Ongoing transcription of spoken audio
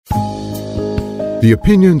The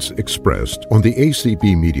opinions expressed on the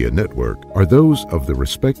ACB Media Network are those of the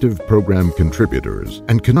respective program contributors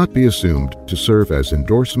and cannot be assumed to serve as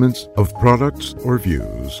endorsements of products or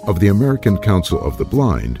views of the American Council of the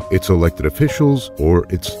Blind, its elected officials, or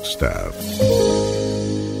its staff.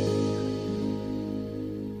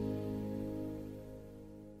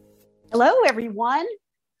 Hello, everyone.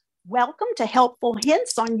 Welcome to Helpful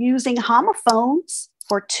Hints on Using Homophones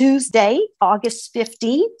for Tuesday, August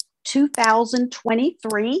 15th.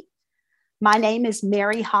 2023. My name is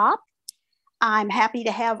Mary Hop. I'm happy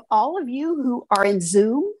to have all of you who are in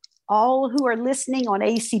Zoom, all who are listening on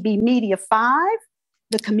ACB Media 5,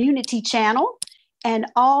 the community channel, and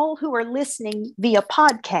all who are listening via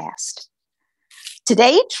podcast.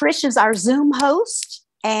 Today, Trish is our Zoom host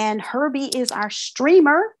and Herbie is our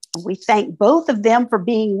streamer. We thank both of them for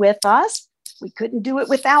being with us. We couldn't do it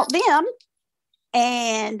without them.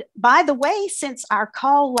 And by the way, since our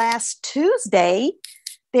call last Tuesday,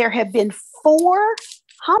 there have been 4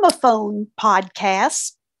 homophone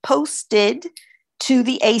podcasts posted to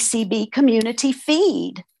the ACB community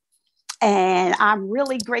feed. And I'm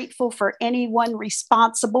really grateful for anyone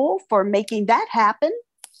responsible for making that happen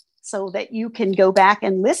so that you can go back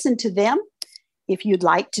and listen to them if you'd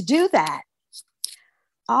like to do that.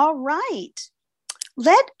 All right,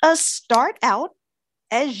 let us start out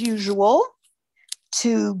as usual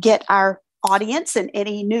to get our audience and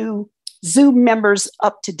any new Zoom members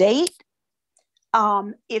up to date.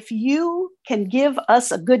 If you can give us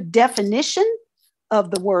a good definition of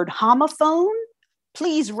the word homophone,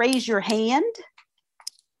 please raise your hand.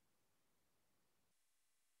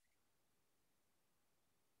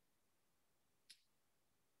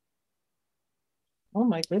 Oh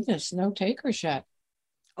my goodness, no takers yet.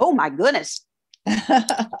 Oh my goodness.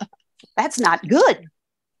 That's not good.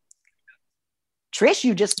 Trish,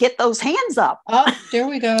 you just get those hands up. Oh, there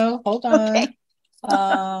we go. Hold on. Okay.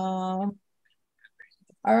 All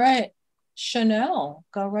right. Chanel,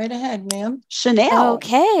 go right ahead, ma'am. Chanel.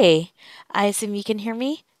 Okay. I assume you can hear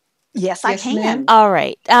me? Yes, I can. Ma'am. All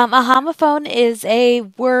right. A homophone is a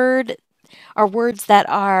word or words that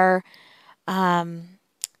are,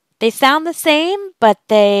 they sound the same, but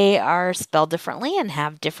they are spelled differently and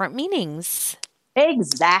have different meanings.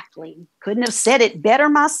 Exactly. Couldn't have said it better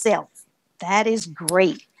myself. That is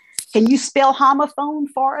great. Can you spell homophone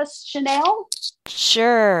for us, Chanel?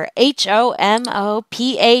 Sure.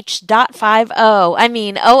 HOMOPH.50. I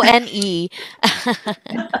mean, ONE.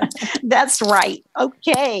 That's right.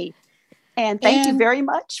 Okay. And thank you very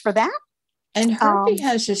much for that. And Herbie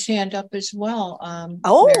has his hand up as well.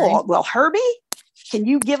 Mary. Well, Herbie, can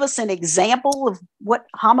you give us an example of what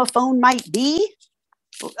homophone might be?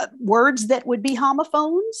 Words that would be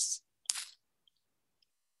homophones?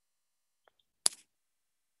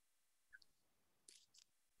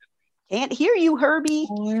 Can't hear you, Herbie.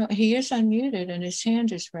 Well, he is unmuted and his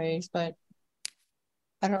hand is raised, but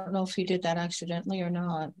I don't know if he did that accidentally or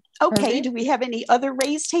not. Okay, Herbie? do we have any other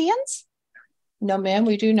raised hands? No, ma'am,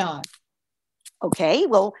 we do not. Okay,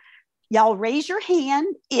 well, y'all raise your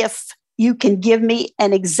hand if you can give me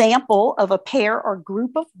an example of a pair or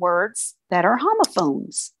group of words that are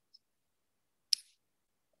homophones.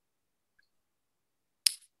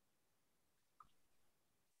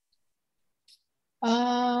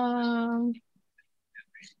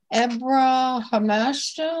 Ebra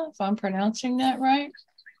Hamashta, if I'm pronouncing that right.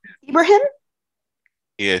 Ibrahim?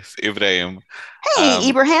 Yes, Ibrahim. Hey,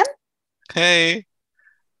 Ibrahim. Hey.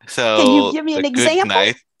 So can you give me an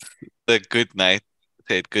example? The good night.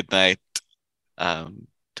 Said good night to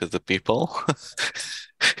the people.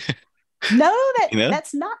 No,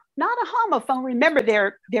 that's not a homophone. Remember,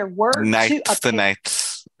 they're words the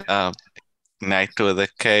nights. Night with a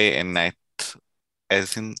K and night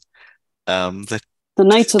as in the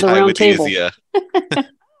Knights of the Round Table. Right.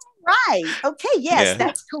 Okay. Yes, yeah.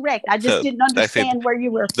 That's correct. I just didn't understand where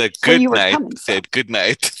you were. The good night said good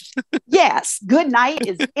night. Yes, good night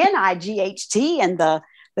is NIGHT, and the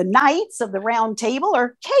Knights of the Round Table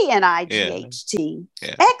are KNIGHT.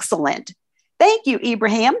 Yeah. Excellent. Thank you,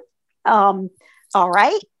 Ibrahim. All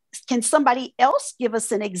right. Can somebody else give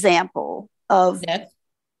us an example of?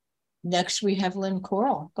 Next, we have Lynn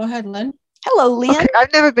Coral. Go ahead, Lynn. Hello, Lynn. Okay,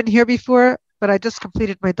 I've never been here before, but I just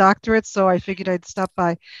completed my doctorate, so I figured I'd stop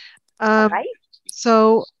by. All right.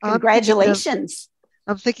 So congratulations.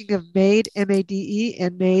 I'm thinking of MAID, M-A-D-E,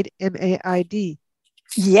 and MAID, M-A-I-D.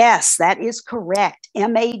 Yes, that is correct.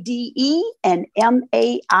 M-A-D-E and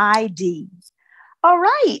M-A-I-D. All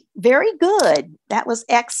right. Very good. That was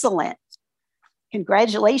excellent.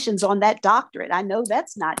 Congratulations on that doctorate. I know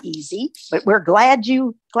that's not easy, but we're glad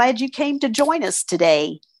you came to join us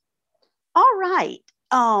today. All right.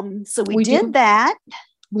 So we We did do- that.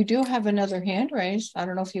 We do have another hand raised. I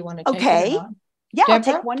don't know if you want to take Okay. it or not. Yeah, I'll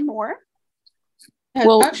Deborah? take one more.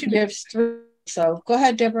 Well- Actually, we have 3. So go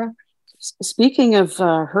ahead, Deborah. Speaking of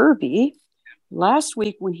Herbie, last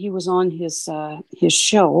week when he was on his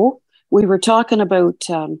show, we were talking about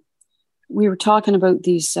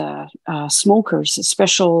these smokers,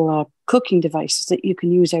 special cooking devices that you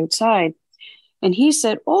can use outside, and he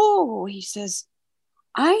said,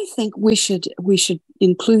 I think we should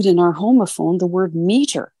include in our homophone the word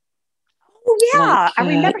meter. Oh yeah, Like, I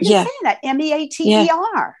remember him saying that.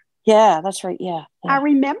 MEATER. Yeah, that's right. Yeah. I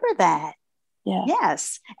remember that. Yeah.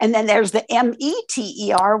 Yes. And then there's the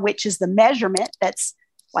METER, which is the measurement that's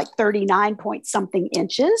like 39 point something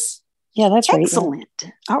inches. Yeah, that's right. Excellent. Yeah.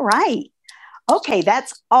 All right. Okay,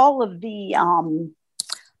 that's all of the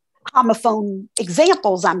homophone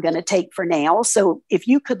examples I'm going to take for now. So if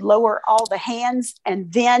you could lower all the hands,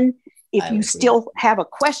 and then if you still have a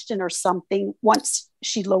question or something, once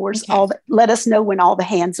she lowers let us know when all the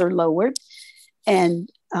hands are lowered.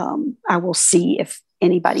 And I will see if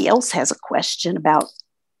anybody else has a question about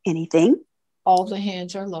anything. All the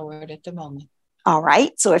hands are lowered at the moment. All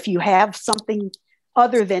right. So if you have something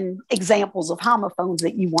other than examples of homophones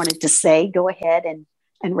that you wanted to say, go ahead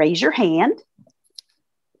and raise your hand.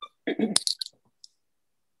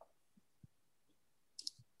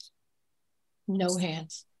 No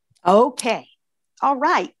hands. Okay. All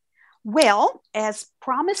right. Well, as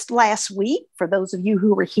promised last week, for those of you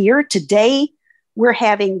who were here, today we're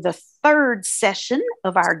having the third session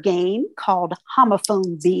of our game called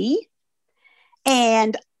Homophone B.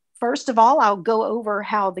 And first of all, I'll go over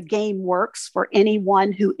how the game works for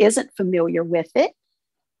anyone who isn't familiar with it.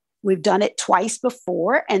 We've done it twice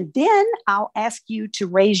before, and then I'll ask you to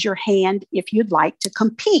raise your hand if you'd like to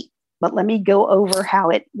compete. But let me go over how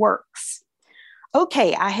it works.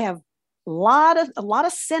 Okay, I have a lot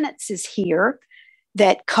of sentences here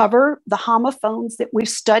that cover the homophones that we've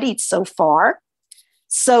studied so far.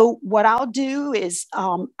 So what I'll do is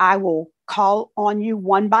I will call on you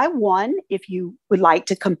one by one if you would like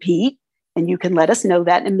to compete, and you can let us know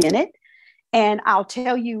that in a minute. And I'll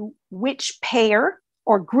tell you which pair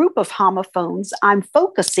or group of homophones I'm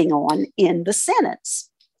focusing on in the sentence.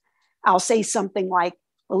 I'll say something like,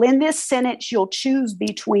 well, in this sentence, you'll choose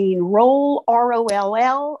between roll,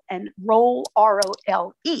 R-O-L-L, and roll,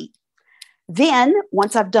 R-O-L-E. Then,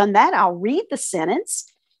 once I've done that, I'll read the sentence,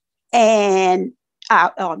 and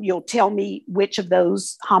you'll tell me which of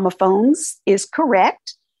those homophones is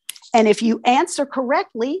correct. And if you answer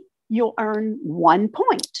correctly, you'll earn 1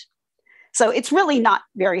 point. So it's really not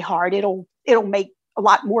very hard. It'll make a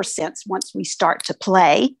lot more sense once we start to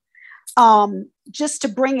play. Just to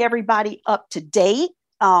bring everybody up to date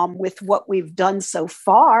with what we've done so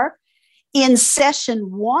far, in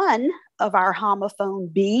session 1 of our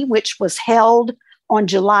Homophone B, which was held on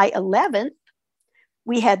July 11th,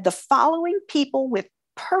 we had the following people with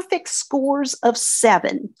perfect scores of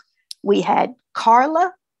 7. We had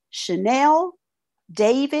Carla, Chanel,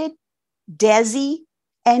 David, Desi,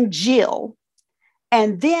 and Jill.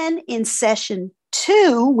 And then in session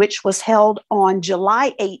 2, which was held on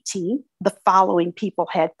July 18th, the following people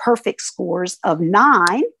had perfect scores of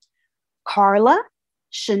 9: Carla,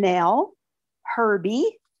 Chanel,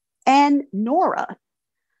 Herbie, and Nora.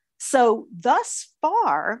 So thus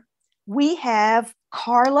far, we have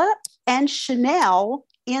Carla and Chanel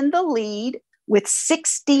in the lead with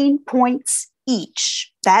 16 points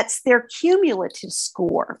each. That's their cumulative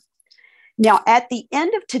score. Now, at the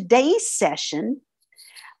end of today's session,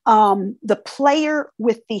 the player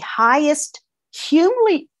with the highest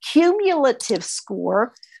cumulative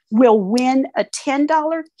score will win a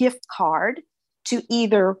 $10 gift card to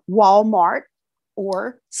either Walmart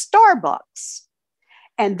or Starbucks.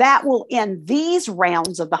 And that will end these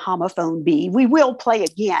rounds of the Homophone B. We will play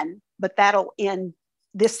again, but that'll end.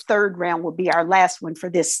 This third round will be our last one for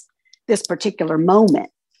this particular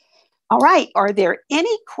moment. All right. Are there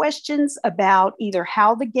any questions about either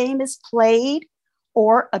how the game is played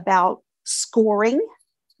or about scoring?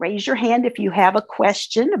 Raise your hand if you have a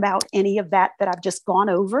question about any of that I've just gone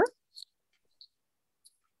over.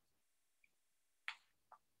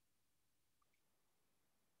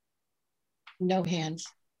 No hands.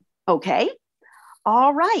 Okay.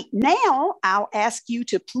 All right. Now I'll ask you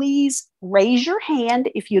to please raise your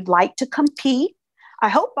hand if you'd like to compete. I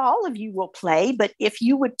hope all of you will play, but if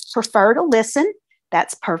you would prefer to listen,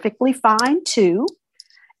 that's perfectly fine too.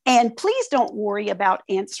 And please don't worry about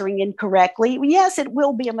answering incorrectly. Yes, it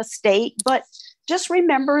will be a mistake, but just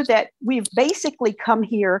remember that we've basically come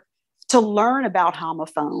here to learn about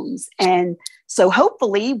homophones. And so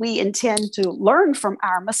hopefully we intend to learn from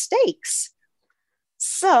our mistakes.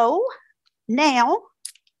 So now,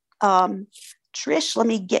 Trish, let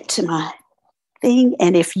me get to my thing.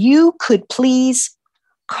 And if you could please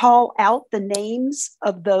call out the names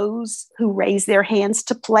of those who raise their hands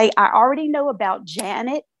to play. I already know about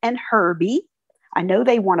Janet and Herbie. I know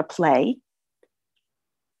they want to play.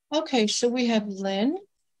 Okay, so we have Lynn,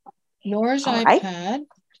 Nora's All right. iPad,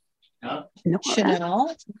 Nora.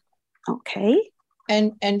 Chanel, Okay.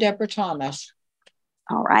 and Deborah Thomas.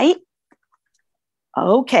 All right.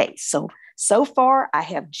 Okay. So far I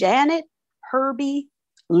have Janet, Herbie,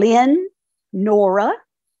 Lynn, Nora,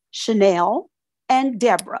 Chanel, and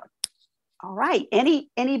Deborah. All right.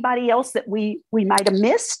 Anybody else that we might have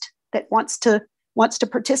missed that wants to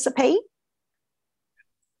participate?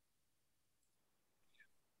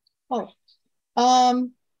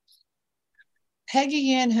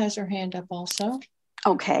 Peggy Ann has her hand up also.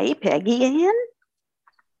 Okay, Peggy Ann.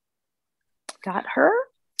 Got her.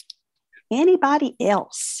 Anybody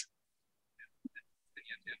else?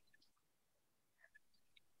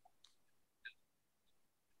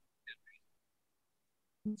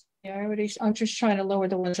 Yeah, I'm just trying to lower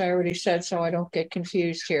the ones I already said so I don't get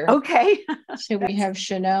confused here. Okay. So we have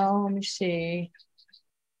Chanel, let me see.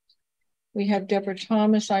 We have Deborah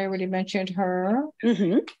Thomas, I already mentioned her.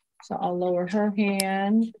 Mm-hmm. So I'll lower her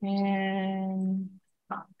hand and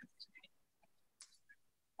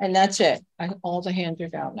that's it. All the hands are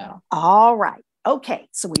down now. All right. Okay.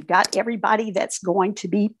 So we've got everybody that's going to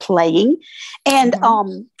be playing. And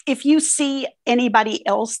if you see anybody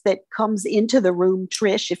else that comes into the room,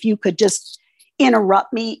 Trish, if you could just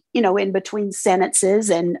interrupt me, in between sentences,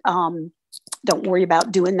 and don't worry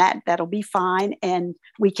about doing that. That'll be fine. And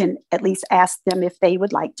we can at least ask them if they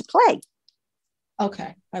would like to play.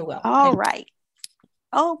 Okay, I will. All right.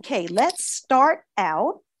 Okay, let's start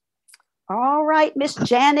out. All right, Miss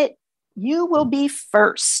Janet, you will be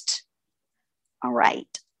first. All right.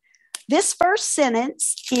 This first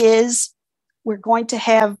sentence is, we're going to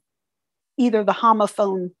have either the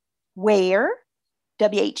homophone where,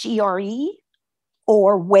 W-H-E-R-E,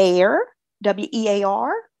 or where,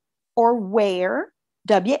 W-E-A-R, or where,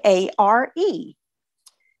 W-A-R-E.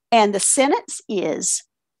 And the sentence is,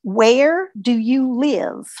 where do you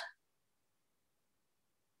live?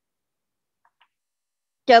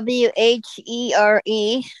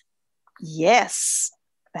 W-H-E-R-E. Yes,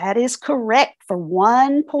 that is correct for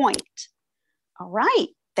 1 point. All right.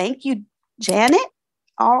 Thank you, Janet.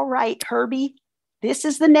 All right, Herbie, this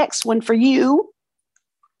is the next one for you.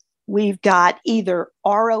 We've got either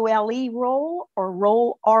R-O-L-E, roll, or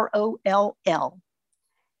roll, R-O-L-L.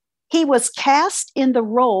 He was cast in the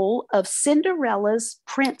role of Cinderella's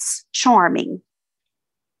Prince Charming.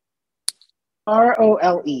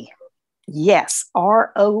 R-O-L-E. Yes,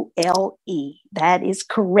 R-O-L-E. That is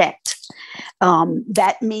correct.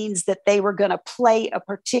 That means that they were going to play a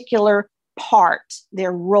particular part,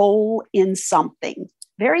 their role in something.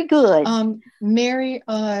 Very good. Mary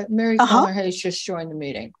Carla Hayes just joined the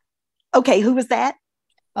meeting. Okay, who was that?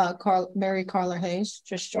 Mary Carla Hayes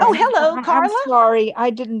just joined. Oh, hello, Carla. I'm sorry,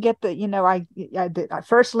 I didn't get the. I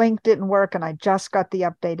first link didn't work, and I just got the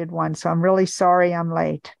updated one, so I'm really sorry I'm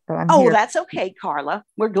late. But I'm here. That's okay, Carla.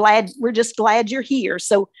 We're just glad you're here.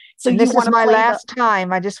 So this is my last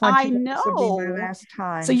time. I just want I you to know. This will be my last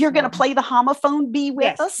time. So you're going to play the homophone bee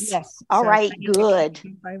with us? Yes. All right, good.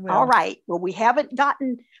 I will. All right. Well,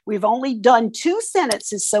 we've only done 2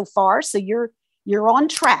 sentences so far, so you're on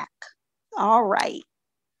track. All right.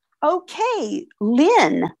 Okay,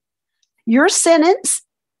 Lynn, your sentence,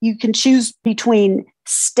 you can choose between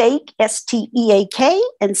steak, S-T-E-A-K,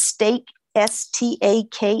 and steak,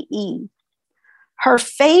 S-T-A-K-E. Her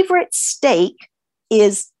favorite steak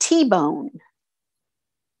is T-bone.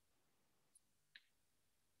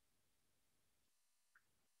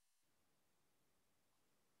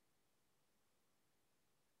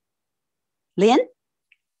 Lynn?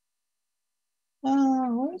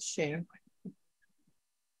 Let's see.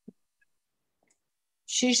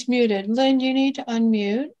 She's muted. Lynn, you need to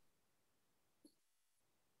unmute.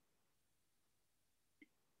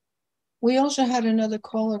 We also had another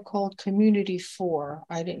caller called Community 4.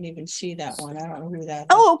 I didn't even see that one. I don't know who that is.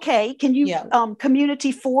 Oh, okay. Can you,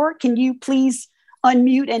 Community 4, can you please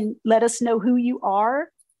unmute and let us know who you are?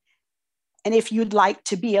 And if you'd like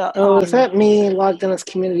to be a... is that me logged in as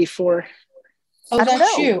Community 4? Oh,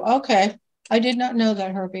 that's you. Okay. I did not know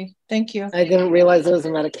that, Herbie. Thank you. I didn't realize it was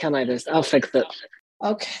in that account either. I'll fix it.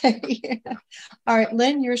 Okay. Yeah. All right,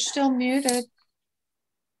 Lynn, you're still muted.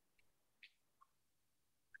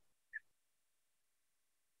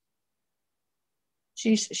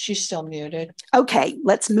 She's still muted. Okay,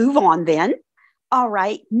 let's move on then. All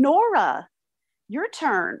right, Nora, your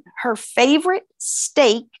turn. Her favorite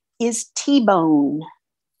steak is T-bone.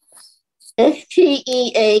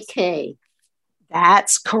 STEAK.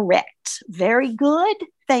 That's correct. Very good.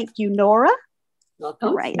 Thank you, Nora. Welcome.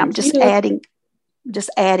 All right, I'm just adding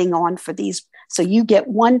on for these. So you get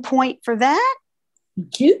 1 point for that.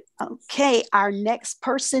 Thank you. Okay, our next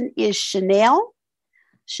person is Chanel.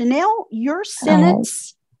 Chanel, your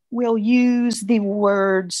sentence will use the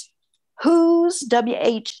words whose,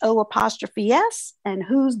 WHO''S, and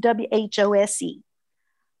whose, WHOSE.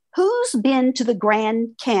 Who's been to the Grand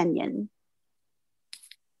Canyon?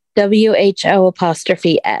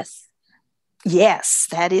 WHO''S. Yes,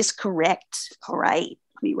 that is correct. All right,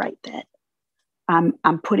 let me write that.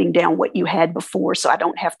 I'm putting down what you had before so I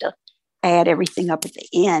don't have to add everything up at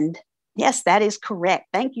the end. Yes, that is correct.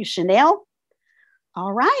 Thank you, Chanel.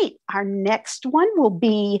 All right, our next one will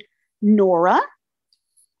be Nora.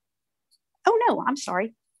 Oh, no, I'm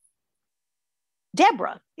sorry.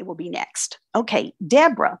 Deborah, it will be next. Okay,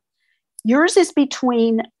 Deborah, yours is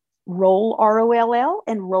between roll, ROLL,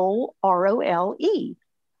 and roll, ROLE.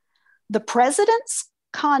 The president's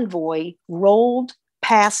convoy rolled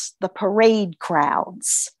past the parade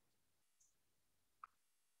crowds.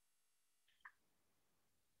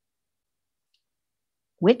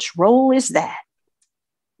 Which roll is that?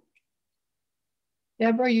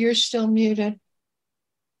 Deborah, you're still muted.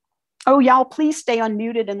 Oh, y'all, please stay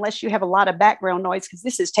unmuted unless you have a lot of background noise because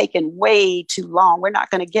this is taking way too long. We're not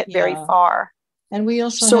going to get very far. And we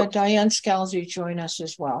also had Diane Scalzi join us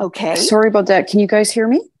as well. Okay. Sorry about that. Can you guys hear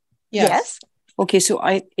me? Yes. Okay, so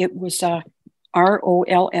it was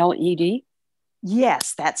ROLLED.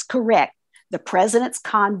 Yes, that's correct. The president's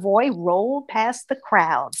convoy rolled past the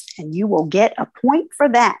crowds, and you will get a point for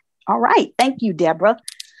that. All right. Thank you, Deborah.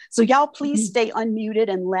 So y'all please stay unmuted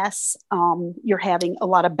unless you're having a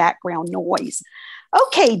lot of background noise.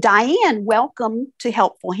 Okay, Diane, welcome to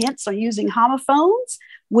Helpful Hints on Using Homophones.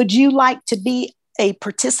 Would you like to be a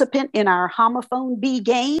participant in our Homophone Bee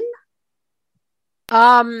game?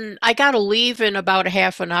 I got to leave in about a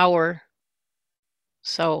half an hour.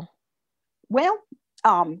 So. Well,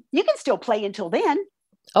 you can still play until then.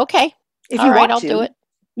 Okay. If All you right, want I'll to. do it.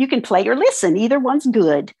 You can play or listen. Either one's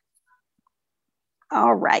good.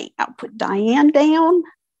 All right, I'll put Diane down.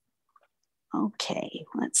 Okay,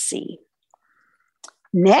 let's see.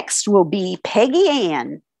 Next will be Peggy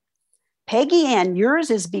Ann. Peggy Ann, yours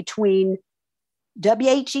is between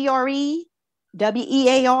WHERE,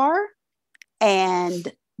 WEAR,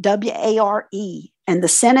 and WARE. And the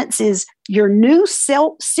sentence is, your new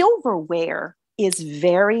silverware is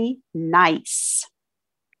very nice.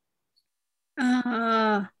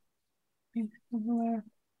 All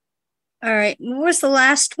right. What was the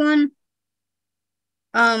last one?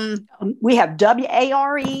 We have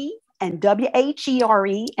WARE and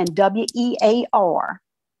WHERE and WEAR.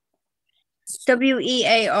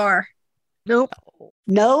 WEAR. Nope.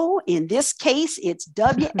 No, in this case, it's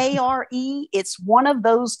WARE. It's one of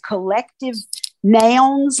those collective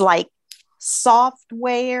nouns like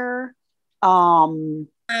software. Oh,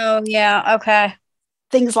 yeah. Okay.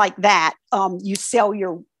 Things like that. You sell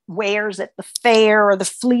your wares at the fair or the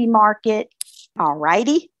flea market. All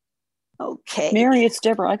righty. Okay. Mary, it's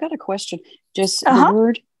Deborah. I got a question. Does the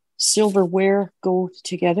word silverware go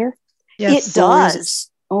together? Yes. It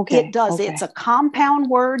does. Okay. It does. Okay. It's a compound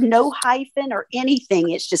word, no hyphen or anything.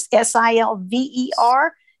 It's just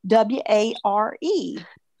SILVERWARE.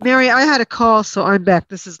 Mary, I had a call, so I'm back.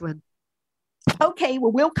 This is Lynn. Okay.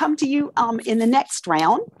 Well, we'll come to you in the next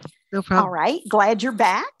round. No problem. All right. Glad you're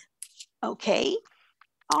back. Okay.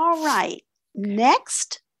 All right.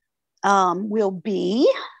 Next will be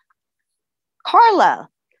Carla.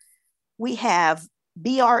 We have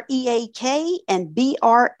BREAK and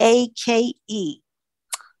BRAKE.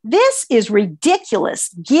 This is ridiculous.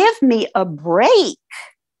 Give me a break.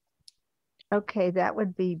 Okay, that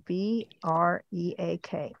would be BREAK. All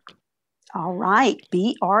right,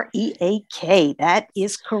 BREAK. That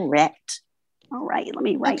is correct. All right, let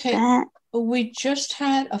me write that. We just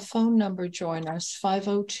had a phone number join us,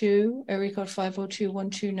 502, area code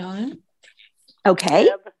 502-129. Okay.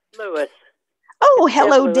 Deb Lewis. Oh,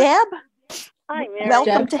 hello, Deb. Hi, Mary.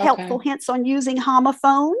 Welcome Deb, to Helpful Hints on Using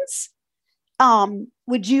Homophones.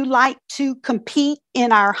 Would you like to compete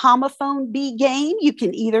in our Homophone Bee game? You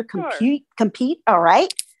can either compete. All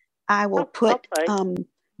right. I will put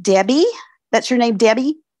Debbie. That's your name,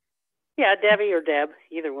 Debbie? Yeah, Debbie or Deb,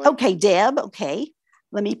 either one. Okay, Deb. Okay.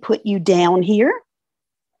 Let me put you down here.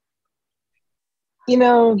 You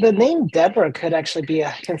know, the name Deborah could actually be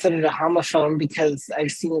considered a homophone because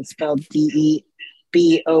I've seen it spelled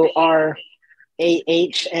DEBORAH.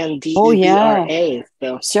 AH and Oh, yeah. DEBRA.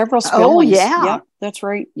 So. Several spellings. Oh, yeah. Yep, that's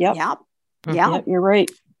right. Yep. Yep. Yep. Yep, you're right.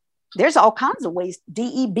 There's all kinds of ways.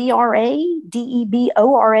 DEBRA,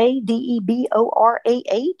 DEBORA,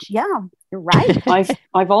 DEBORAH. Yeah, you're right.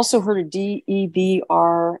 I've also heard of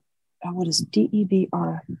DEBR. What is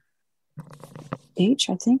DEBRH?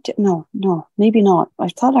 I think. No, maybe not. I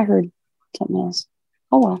thought I heard something else.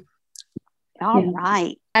 Oh well. All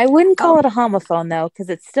right. I wouldn't call it a homophone though, because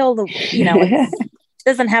it's still it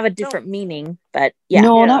doesn't have a different meaning. But yeah,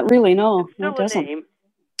 no, not really. No, Still it doesn't. name.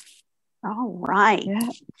 All right. Yeah.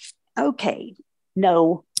 Okay.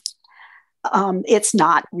 No, it's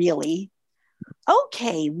not really.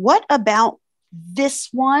 Okay. What about this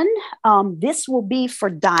one? This will be for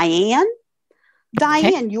Diane.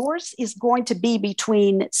 Diane, yours is going to be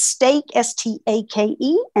between steak,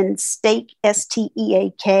 STAKE, and steak,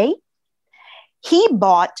 STEAK. He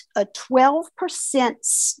bought a 12%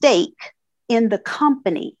 stake in the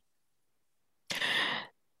company.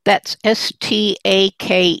 That's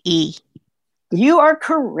STAKE. You are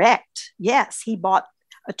correct. Yes, he bought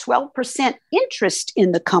a 12% interest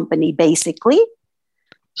in the company, basically.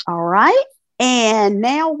 All right. And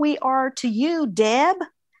now we are to you, Deb.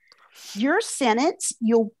 Your sentence,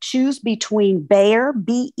 you'll choose between bear,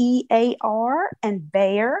 BEAR, and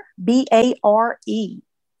bear, BARE.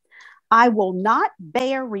 I will not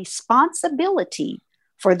bear responsibility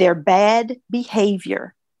for their bad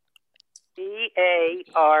behavior.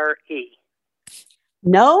 BARE.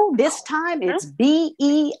 No, this time it's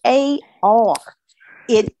BEAR.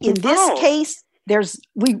 In this case,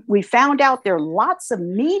 we found out there are lots of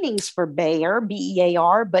meanings for bear,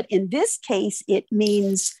 BEAR, but in this case, it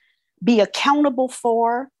means be accountable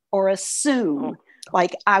for or assume.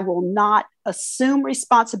 Like, I will not assume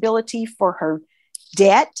responsibility for her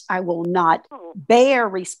debt. I will not bear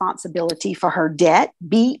responsibility for her debt.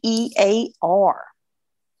 BEAR.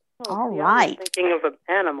 All right. I'm thinking of an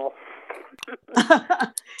animal.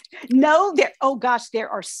 No, there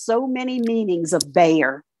are so many meanings of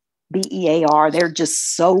bear, BEAR. There are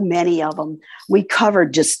just so many of them. We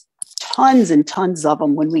covered just tons and tons of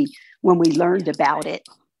them when we learned about it.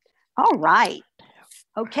 All right.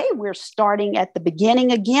 Okay, we're starting at the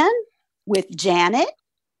beginning again with Janet.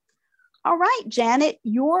 All right, Janet,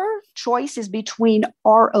 your choice is between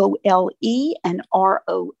ROLE and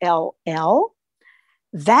ROLL.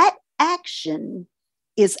 That action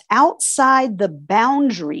is outside the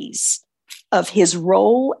boundaries of his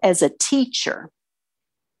role as a teacher.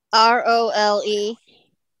 ROLE.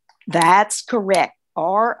 That's correct.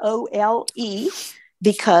 ROLE,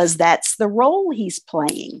 because that's the role he's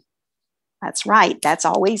playing. That's right. That's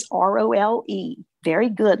always ROLE. Very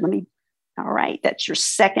good. All right. That's your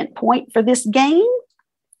second point for this game.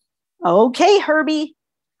 Okay, Herbie,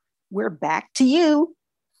 we're back to you.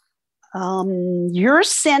 Your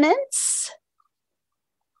sentence,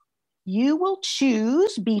 you will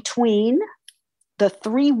choose between the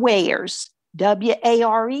three wheres,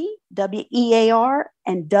 WARE, WEAR,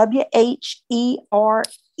 and WHERE.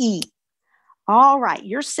 All right.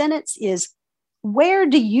 Your sentence is, where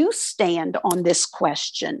do you stand on this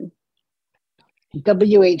question?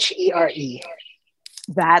 WHERE.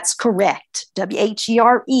 That's correct.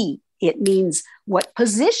 WHERE. It means, what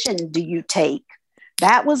position do you take?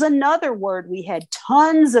 That was another word we had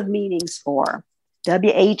tons of meanings for.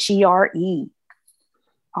 WHERE.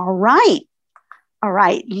 All right. All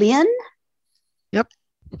right, Lynn. Yep.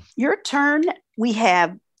 Your turn. We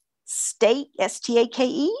have stake,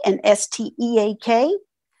 STAKE, and STEAK.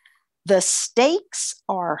 The stakes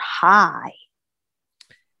are high.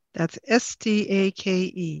 That's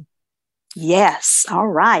STAKE. Yes. All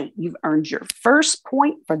right. You've earned your first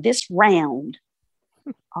point for this round.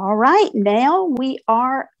 All right. Now we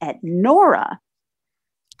are at Nora.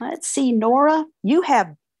 Let's see, Nora, you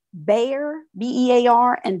have bear,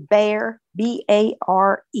 BEAR, and bear,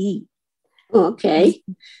 BARE. Okay.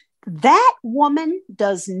 That woman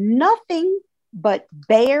does nothing but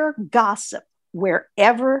bear gossip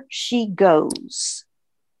wherever she goes.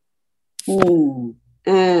 BARE.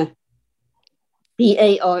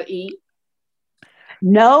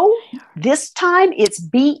 No, this time it's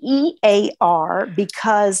BEAR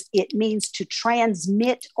because it means to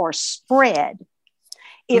transmit or spread.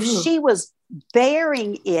 If she was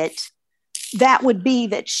bearing it, that would be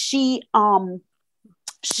that she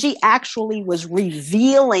actually was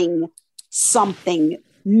revealing something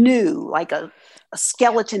new, like a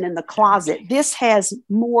skeleton in the closet. This has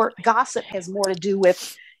more, gossip has more to do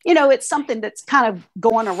with, it's something that's kind of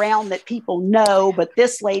going around that people know, but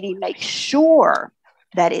this lady makes sure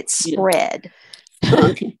that it's spread.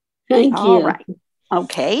 Okay. Thank you. All right.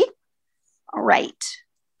 Okay. All right.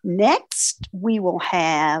 Next, we will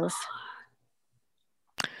have.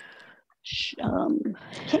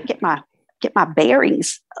 Can't get my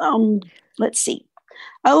bearings. Let's see.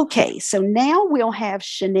 Okay, so now we'll have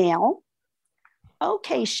Chanel.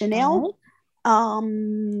 Okay, Chanel.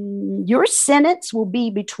 Your sentence will be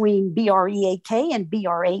between BREAK and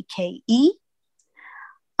BRAKE.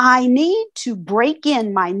 I need to break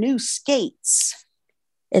in my new skates.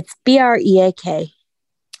 It's BREAK.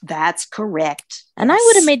 That's correct. And yes. I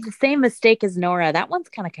would have made the same mistake as Nora. That one's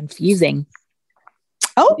kind of confusing.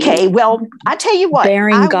 Okay, well, I tell you what.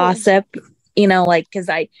 Bearing gossip, because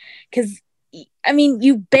I mean,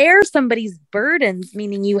 you bear somebody's burdens,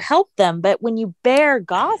 meaning you help them. But when you bear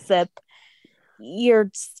gossip,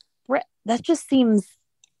 that just seems,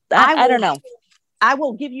 I don't know. I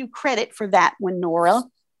will give you credit for that one, Nora.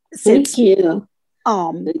 Thank you.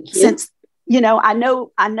 Since, I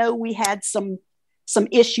know we had some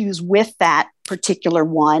issues with that particular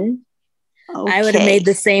one. Okay. I would have made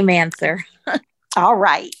the same answer. All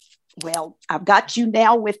right. Well, I've got you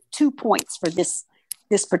now with 2 points for this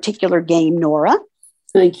particular game, Nora.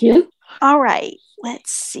 Thank you. All right.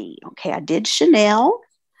 Let's see. Okay, I did Chanel.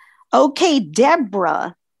 Okay,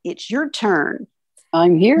 Deborah, it's your turn.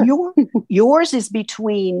 I'm here. Yours is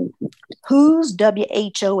between whose,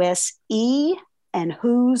 WHOSE, and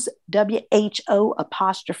whose, WHO''S.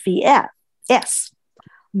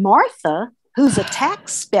 Martha, who's a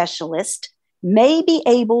tax specialist, may be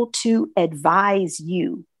able to advise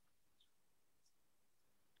you.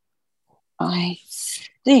 I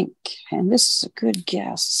think, and this is a good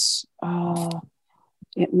guess,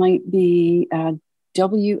 it might be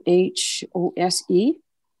WHOSE.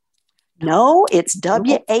 No, it's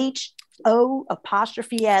WHO''S.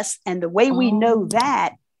 And the way we know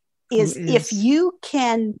that is if you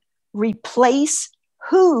can replace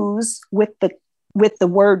whose with the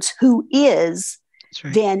words who is,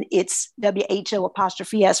 right, then it's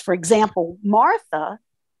WHO''S. For example, Martha,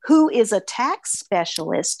 who is a tax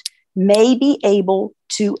specialist, may be able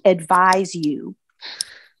to advise you.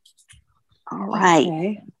 All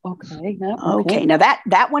right. Okay. Okay. Now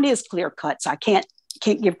that one is clear cut, so I can't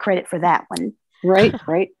give credit for that one. Right.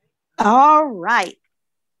 All right.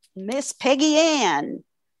 Miss Peggy Ann,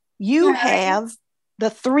 you have the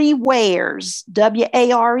 3 wheres,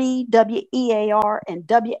 WARE, WEAR, and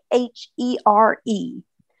WHERE.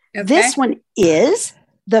 Okay. This one is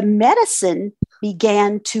the medicine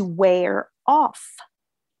began to wear off.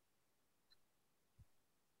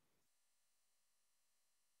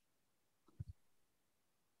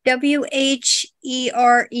 WHERE.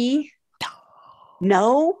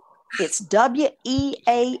 No, it's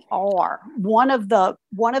WEAR. One of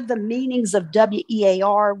the meanings of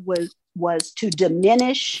WEAR was to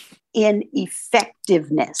diminish in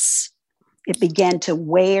effectiveness. It began to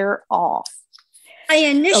wear off. I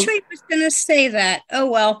initially was going to say that. Oh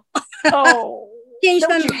well. Oh,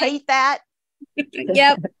 don't you hate that?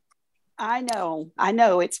 Yep. I know.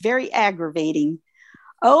 It's very aggravating.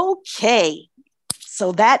 Okay.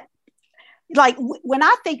 So that, when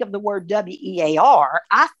I think of the word WEAR,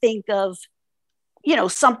 I think of,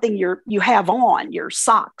 something you have on, your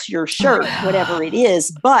socks, your shirt, whatever it is.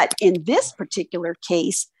 But in this particular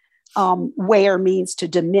case, wear means to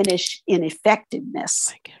diminish in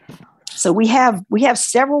effectiveness. So we have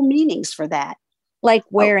several meanings for that. Like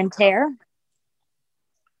wear and tear?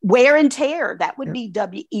 Wear and tear, that would be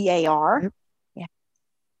WEAR. Yep.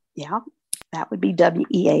 Yeah, that would be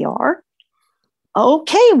WEAR.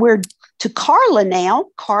 Okay, we're to Carla now.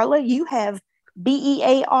 Carla, you have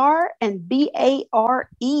BEAR and BARE.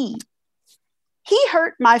 He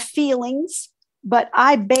hurt my feelings, but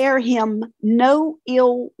I bear him no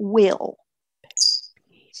ill will.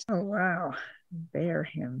 Oh, wow. Bear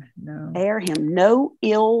him no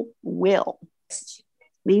ill will.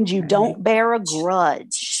 Means you don't bear a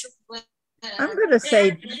grudge. I'm going to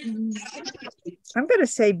say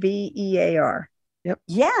BEAR. Yep.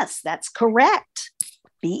 Yes, that's correct.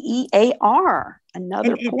 BEAR.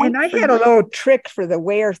 Another point. And I had a little trick for the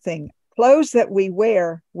wear thing. Clothes that we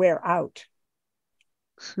wear out.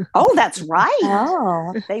 Oh, that's right.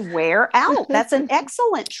 Oh. They wear out. That's an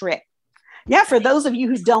excellent trick. Yeah, for those of you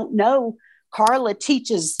who don't know, Carla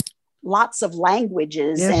teaches lots of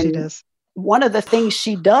languages. Yeah, and she does. One of the things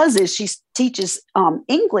she does is she teaches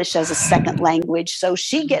English as a second language. So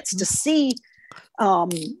she gets to see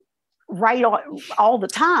right all the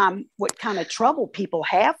time what kind of trouble people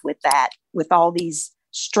have with that, with all these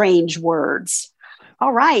strange words.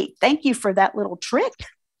 All right. Thank you for that little trick.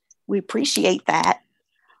 We appreciate that.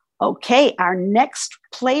 Okay. Our next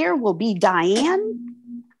player will be Diane.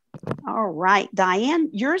 All right. Diane,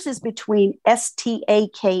 yours is between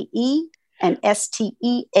STAKE and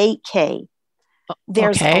STEAK.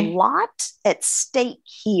 There's a Okay. lot at stake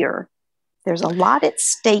here. There's a lot at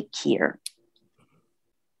stake here.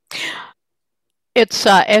 It's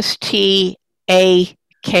STAKE.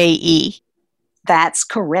 That's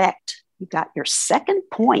correct. You got your second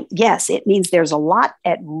point. Yes, it means there's a lot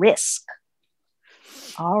at risk.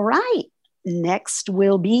 All right. Next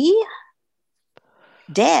will be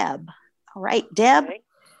Deb. All right, Deb. Okay.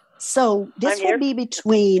 So this I'm will here. be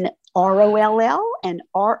between ROLL and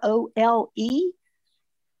ROLE.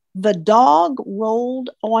 The dog rolled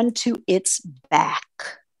onto its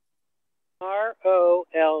back.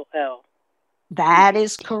 ROLL. That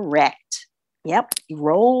is correct. Yep, he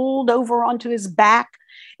rolled over onto his back.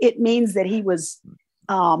 It means that he was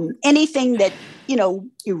anything that, you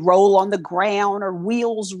roll on the ground or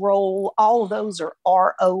wheels roll, all of those are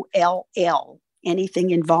ROLL, anything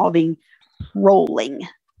involving rolling.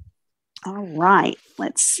 All right,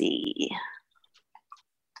 let's see.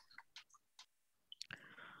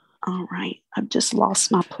 All right, I've just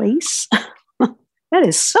lost my place. That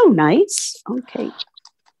is so nice. Okay,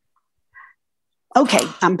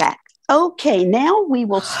 I'm back. Okay, now we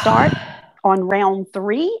will start on round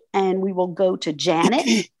 3 and we will go to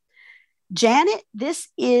Janet. Janet, this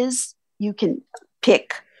is, you can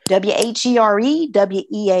pick WHERE,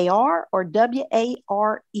 WEAR, or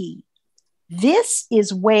WARE. This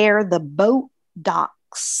is where the boat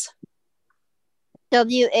docks.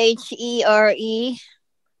 WHERE.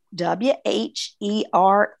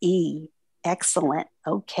 WHERE. Excellent.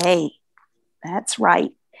 Okay, that's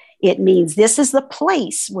right. It means this is the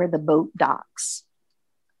place where the boat docks.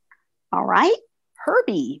 All right,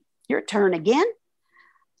 Herbie, your turn again.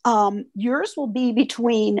 Yours will be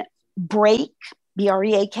between break,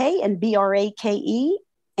 BREAK, and BRAKE,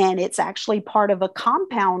 and it's actually part of a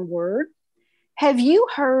compound word. Have you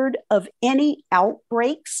heard of any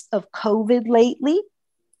outbreaks of COVID lately?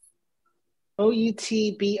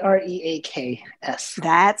 OUTBREAKS.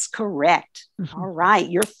 That's correct. All right,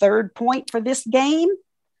 your third point for this game.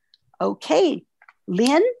 Okay,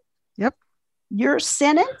 Lynn? Yep. Your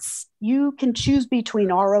sentence, you can choose between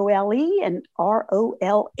ROLE and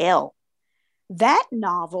ROLL. That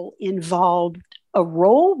novel involved a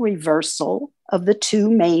role reversal of the two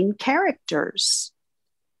main characters.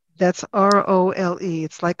 That's ROLE.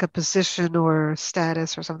 It's like a position or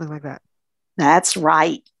status or something like that. That's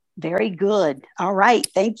right. Very good. All right.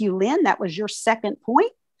 Thank you, Lynn. That was your second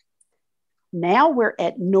point. Now we're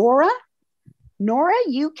at Nora. Nora,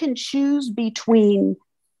 you can choose between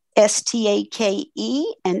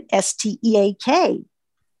STAKE and STEAK.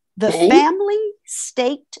 The family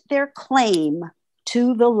staked their claim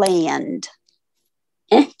to the land.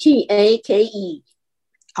 STAKE.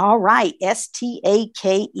 All right,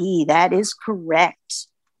 STAKE. That is correct.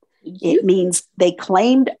 It means they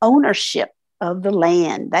claimed ownership of the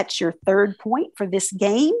land. That's your third point for this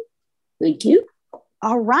game. Thank you.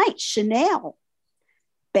 All right, Chanel.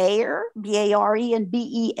 Bear, BARE and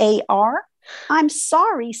BEAR. I'm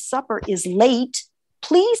sorry supper is late.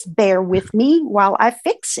 Please bear with me while I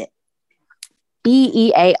fix it.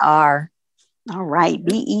 BEAR. All right,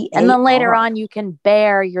 BEAR. And then later on, you can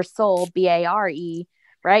bear your soul, BARE,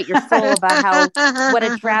 right? Your soul about what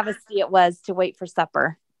a travesty it was to wait for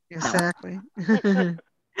supper. Exactly.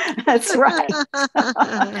 That's right.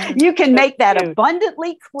 You can make that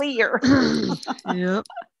abundantly clear. Yep.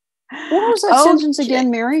 What was that sentence again,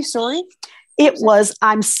 Mary? Sorry. It was,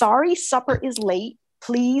 I'm sorry supper is late.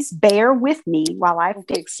 Please bear with me while I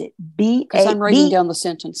fix it. Because I'm writing down the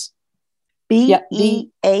sentence. BEAR.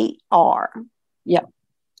 Yep.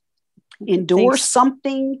 Endure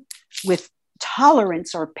something with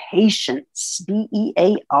tolerance or patience.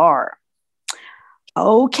 BEAR.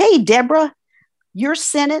 Okay, Deborah, your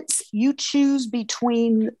sentence, you choose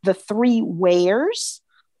between the three wheres.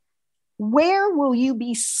 Where will you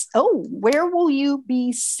be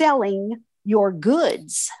selling your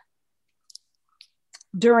goods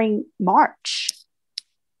during March?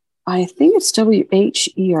 I think it's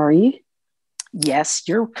WHERE. Yes,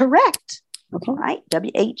 you're correct. Okay. All right,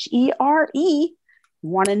 WHERE. You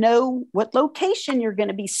want to know what location you're going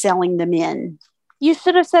to be selling them in? You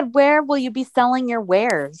should have said, where will you be selling your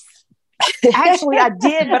wares? Actually, I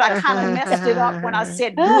did, but I kind of messed it up when I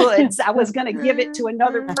said goods. I was going to give it to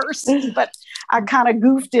another person, but I kind of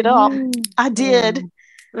goofed it up. I did.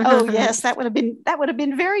 Oh yes, that would have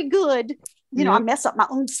been very good. You know, I mess up my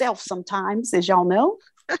own self sometimes, as y'all know.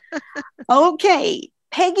 Okay,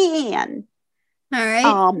 Peggy Ann. All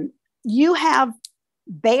right. You have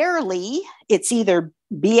barely. It's either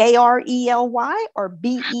BARELY or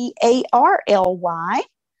BEARLY.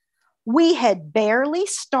 We had barely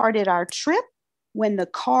started our trip when the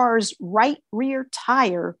car's right rear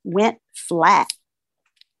tire went flat?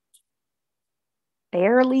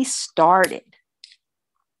 Barely started.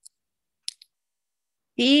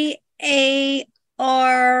 BARLE.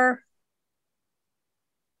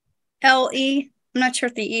 I'm not sure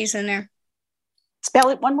if the E's in there. Spell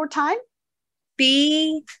it one more time.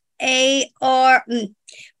 BARLE.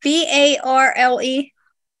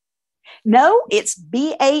 No, it's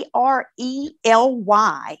BARELY.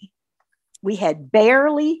 We had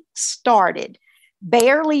barely started.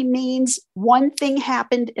 Barely means one thing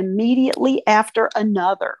happened immediately after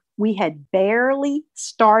another. We had barely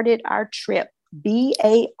started our trip.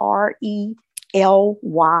 BARELY.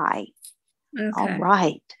 Okay. All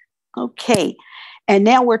right. Okay. And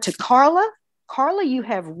now we're to Carla. Carla, you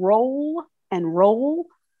have roll and roll.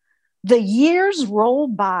 The years roll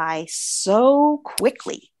by so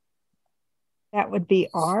quickly. That would be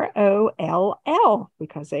ROLL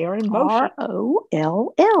because they are in motion.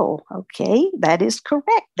 ROLL. Okay, that is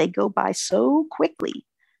correct. They go by so quickly.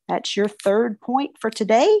 That's your third point for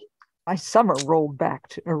today. My summer rolled by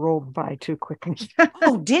too quickly.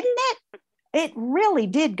 Oh, didn't it? It really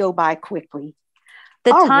did go by quickly.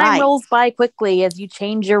 The All time right. rolls by quickly as you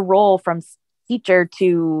change your role from teacher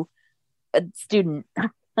to a student.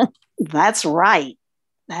 That's right.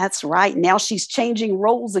 That's right. Now she's changing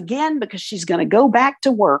roles again because she's going to go back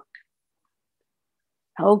to work.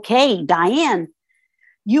 Okay, Diane,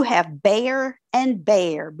 you have bear and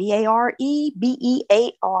bear. BAREBEAR.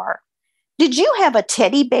 Did you have a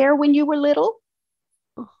teddy bear when you were little?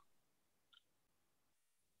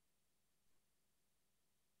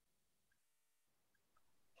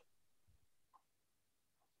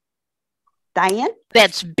 Diane?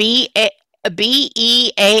 That's BEAR.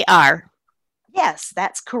 Yes,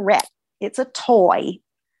 that's correct. It's a toy,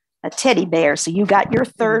 a teddy bear. So you got your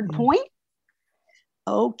third point.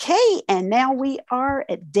 Okay, and now we are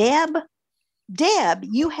at Deb. Deb,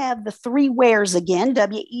 you have the three wears again,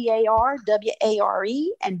 WEAR, WARE,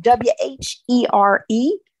 and WHERE.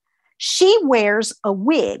 She wears a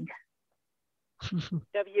wig.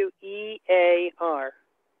 WEAR.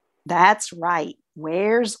 That's right.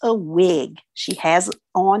 Wears a wig. She has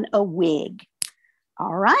on a wig.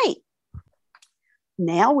 All right.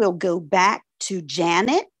 Now we'll go back to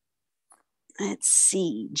Janet. Let's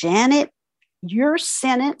see. Janet, your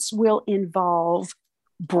sentence will involve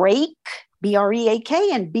break, BREAK,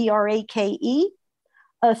 and BRAKE.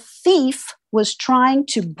 A thief was trying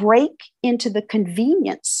to break into the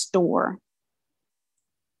convenience store.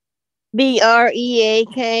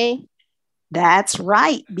 BREAK. That's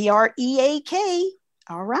right. BREAK.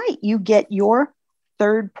 All right. You get your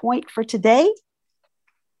third point for today.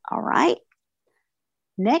 All right.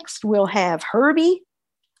 Next, we'll have Herbie.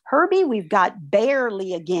 Herbie, we've got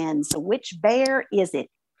barely again. So which bear is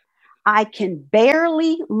it? I can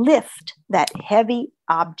barely lift that heavy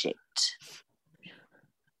object.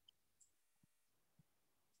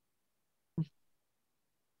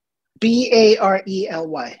 BARELY.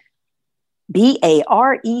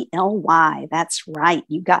 BARELY. That's right.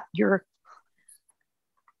 You got your,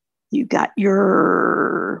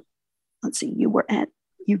 let's see,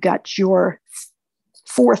 you got your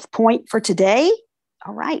fourth point for today.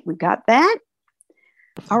 All right, we got that.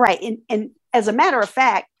 All right, and as a matter of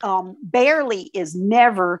fact, barely is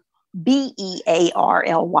never BEARLY.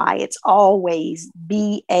 It's always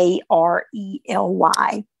BARELY.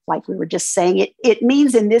 Like we were just saying, it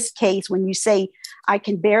means in this case, when you say, I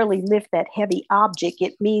can barely lift that heavy object,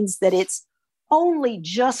 it means that it's only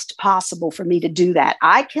just possible for me to do that.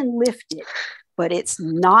 I can lift it, but it's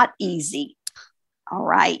not easy. All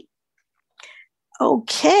right.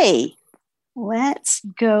 Okay, let's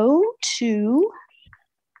go to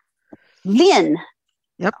Lynn.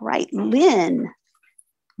 Yep. All right, Lynn,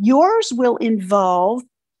 yours will involve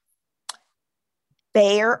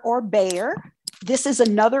bear or bear. This is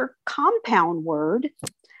another compound word.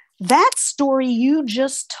 That story you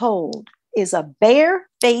just told is a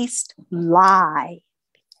bare-faced lie.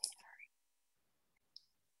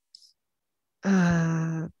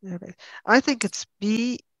 I think it's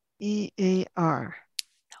BEAR.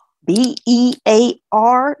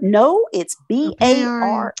 BEAR. No, it's BARE.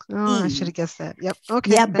 Oh, I should have guessed that. Yep.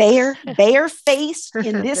 Okay. Yeah, bare-faced.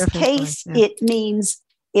 In this case, yeah. It means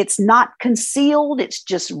it's not concealed. It's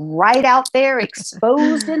just right out there,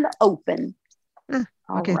 exposed in the open. Okay,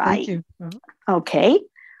 All right. thank you. Okay.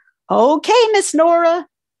 Okay, Miss Nora.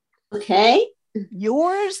 Okay.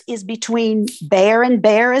 Yours is between bear and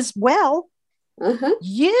bear as well.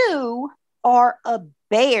 You are a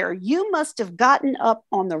bear. You must have gotten up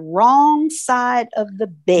on the wrong side of the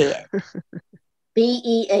bed.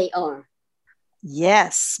 BEAR.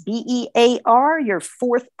 Yes, BEAR, your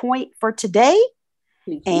 4th point for today.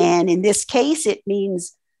 And in this case, it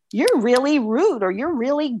means you're really rude or you're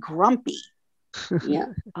really grumpy. Yeah.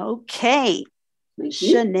 Okay.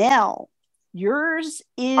 Chanel, yours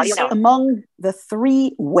is among the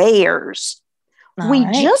 3 wares. We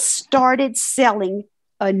just started selling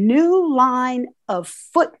a new line of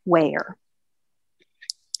footwear.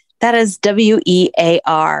 That is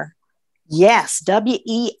WEAR. Yes,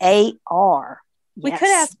 WEAR. We could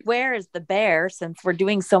ask where is the bear since we're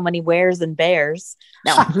doing so many wares and bears.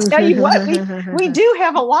 No, I'll tell you what, we do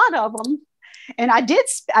have a lot of them, and I did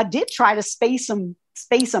try to space them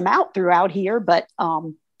out throughout here, but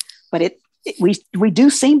we do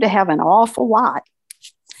seem to have an awful lot.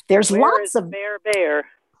 There's lots of bear.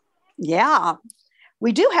 Yeah,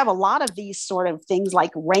 we do have a lot of these sort of things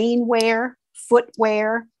like rainwear,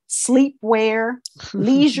 footwear, sleepwear,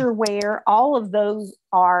 leisure wear. All of those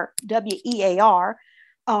are WEAR.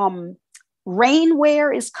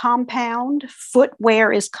 Rainwear is compound,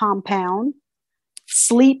 footwear is compound,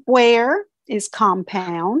 sleepwear is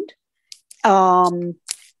compound.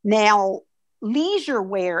 Now, leisure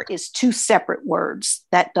wear is 2 separate words.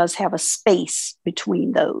 That does have a space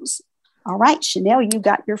between those. All right, Chanel, you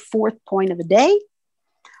got your 4th point of the day.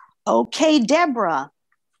 Okay, Deborah,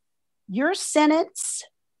 your sentence.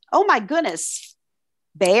 Oh my goodness.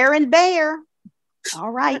 Bear and bear.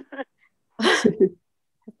 All right.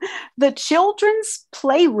 The children's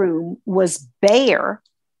playroom was bare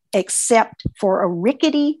except for a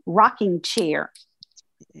rickety rocking chair.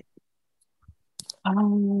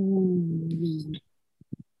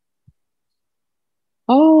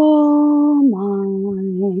 Oh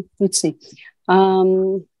my. Let's see.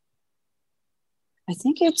 I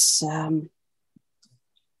think it's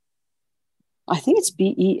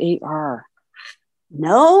BEAR.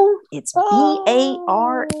 No, it's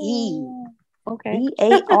BARE. Okay.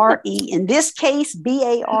 BARE. In this case,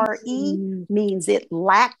 BARE means it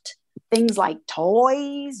lacked things like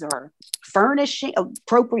toys or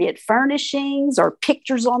appropriate furnishings or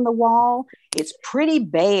pictures on the wall. It's pretty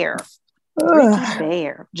bare. Pretty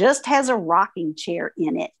bare. Just has a rocking chair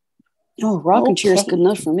in it. Oh, rocking chair is good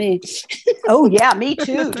enough for me. Oh, yeah, me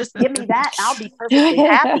too. Just give me that and I'll be perfectly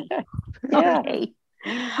happy. Yeah. Okay.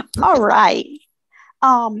 All right.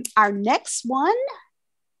 Our next one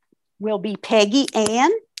will be Peggy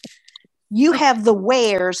Ann. You have the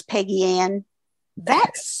wares, Peggy Ann.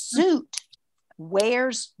 That suit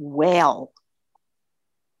wears well.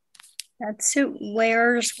 That suit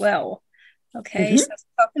wears well. Okay, so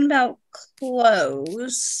talking about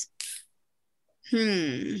clothes.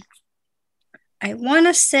 I want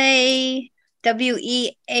to say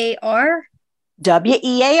WEAR. WEAR.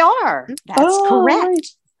 That's correct. Right.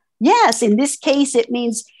 Yes, in this case, it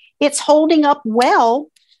means it's holding up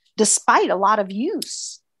well despite a lot of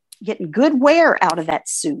use. Getting good wear out of that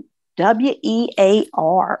suit.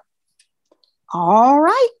 WEAR. All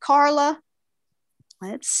right, Carla.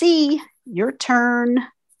 Let's see. Your turn.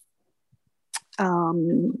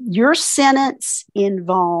 Your sentence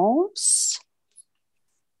involves,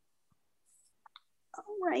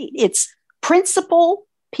 all right, it's principal,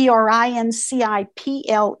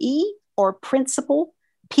 PRINCIPLE, or principal,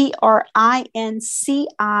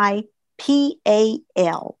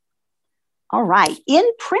 PRINCIPAL. All right,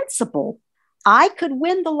 in principle, I could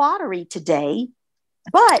win the lottery today,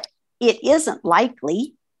 but it isn't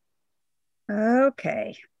likely.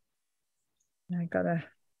 Okay. I gotta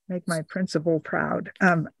make my principal proud.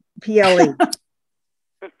 PLE.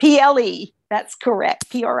 PLE. That's correct.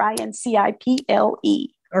 PRINCIPLE.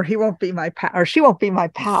 Or he won't be my pal, or she won't be my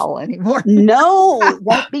pal anymore. No,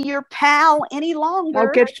 won't be your pal any longer.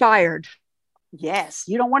 I'll get fired. Yes,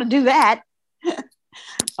 you don't want to do that.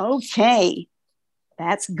 Okay,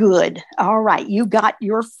 that's good. All right, you got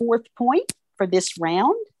your 4th point for this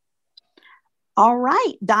round. All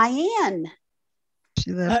right, Diane.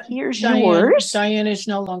 Here's yours. Diane is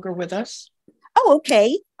no longer with us. Oh,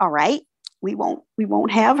 okay. All right. We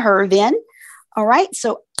won't have her then. All right.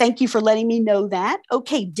 So thank you for letting me know that.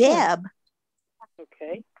 Okay, Deb.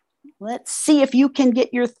 Okay. Let's see if you can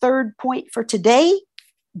get your 3rd point for today.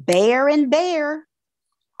 Bear and bear.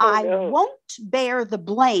 I won't bear the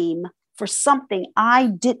blame for something I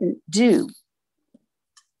didn't do.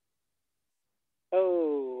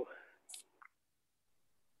 Oh.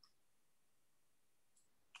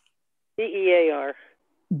 BEAR.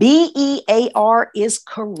 BEAR is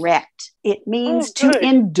correct. It means to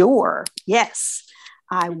endure. Yes,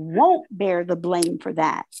 I won't bear the blame for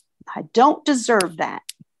that. I don't deserve that.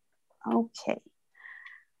 Okay.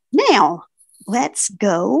 Now, let's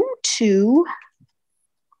go to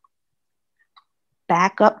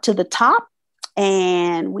back up to the top.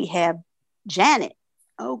 And we have Janet.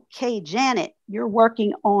 Okay, Janet, you're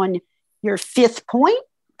working on your 5th point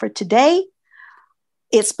for today.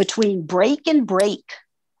 It's between break and break.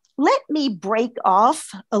 Let me break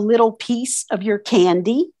off a little piece of your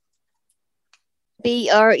candy.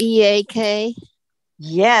 BREAK.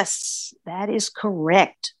 Yes, that is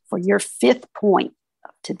correct for your 5th point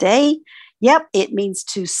of today. Yep, it means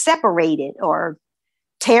to separate it or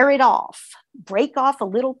tear it off. Break off a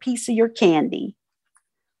little piece of your candy.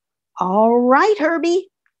 All right, Herbie,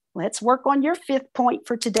 let's work on your 5th point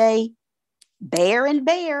for today. Bear and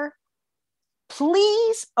bear.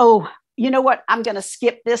 Please. Oh, you know what? I'm going to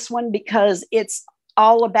skip this one because it's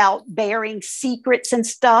all about bearing secrets and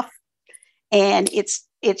stuff. And it's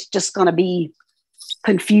just going to be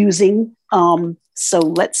confusing. So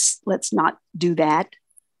let's not do that.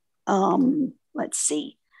 Let's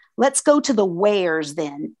see. Let's go to the wheres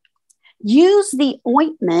then. Use the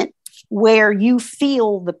ointment where you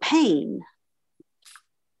feel the pain.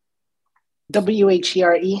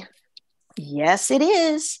 WHERE. Yes, it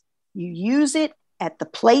is. You use it at the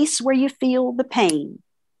place where you feel the pain.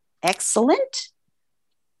 Excellent.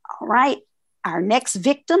 All right. Our next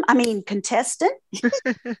contestant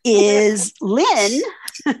is Lynn.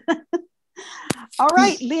 All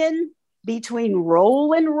right, Lynn, between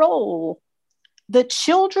roll and roll. The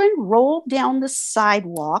children roll down the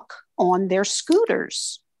sidewalk on their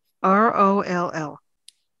scooters. ROLL.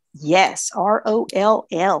 Yes,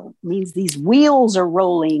 ROLL means these wheels are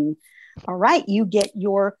rolling. All right, you get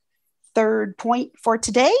your 3rd point for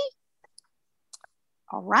today.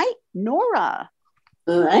 All right, Nora.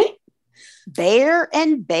 All right. Bear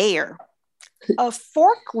and bear. A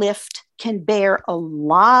forklift can bear a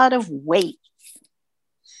lot of weight.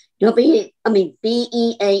 BEAR.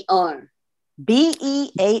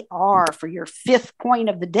 BEAR for your 5th point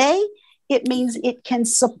of the day. It means it can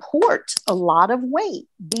support a lot of weight.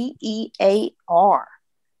 BEAR.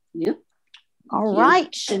 Yep. All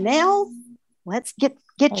right, Chanel, let's get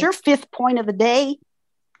your 5th point of the day.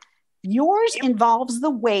 Yours involves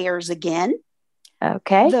the wheres again.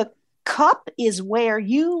 Okay. The cup is where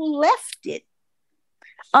you left it.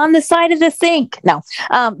 On the side of the sink. No.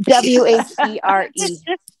 WHERE.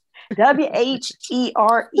 WHERE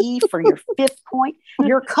for your 5th point.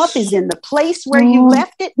 Your cup is in the place where you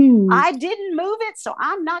left it. I didn't move it, so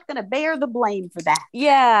I'm not going to bear the blame for that.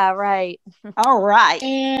 Yeah, right. All right.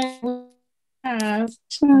 And we have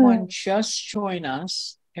someone just join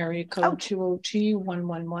us. Area code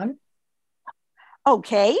 202-111.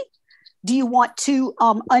 Okay. Do you want to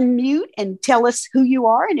unmute and tell us who you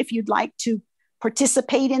are and if you'd like to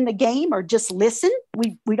participate in the game or just listen?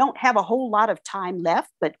 We don't have a whole lot of time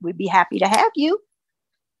left, but we'd be happy to have you.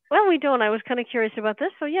 Well, we don't. I was kind of curious about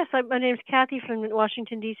this. So, yes, my name's Kathy from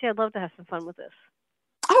Washington, D.C. I'd love to have some fun with this.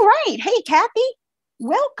 All right. Hey, Kathy.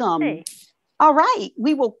 Welcome. Hey. All right.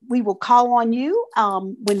 We will call on you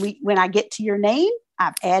when I get to your name.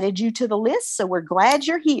 I've added you to the list, so we're glad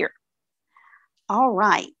you're here. All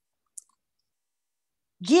right.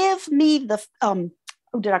 Give me the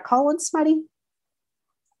did I call on somebody?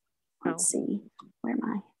 Let's see. Where am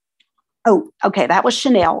I? Oh, okay. That was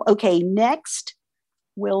Chanel. Okay. Next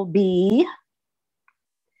will be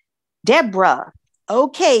Deborah.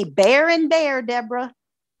 Okay. Bear and bear, Deborah.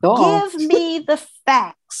 Oh. Give me the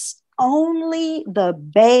facts. Only the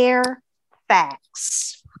bare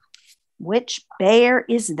facts. Which bear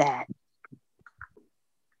is that?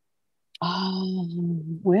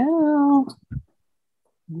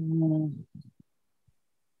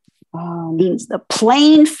 Means the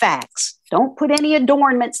plain facts. Don't put any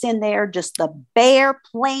adornments in there, just the bare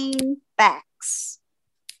plain facts.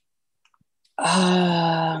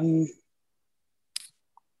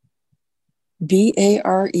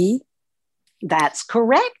 BARE. That's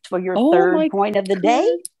correct for your 3rd point of the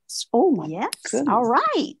day. Oh my goodness. All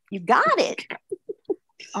right. You got it.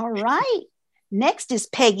 All right. Next is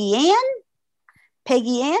Peggy Ann.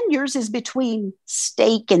 Peggy Ann, yours is between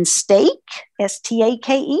steak and steak,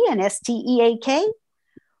 STAKE and STEAK.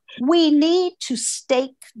 We need to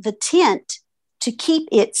stake the tent to keep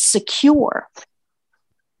it secure.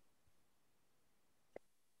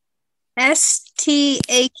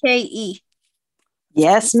 STAKE.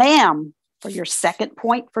 Yes, ma'am. For your 2nd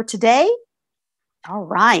point for today. All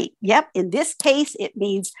right. Yep. In this case, it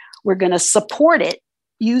means we're going to support it.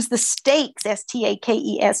 Use the stakes,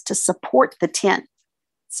 STAKES, to support the tent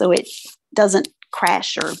so it doesn't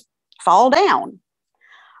crash or fall down.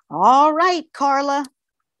 All right, Carla.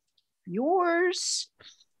 Yours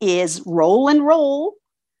is roll and roll.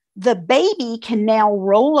 The baby can now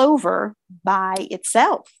roll over by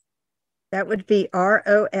itself. That would be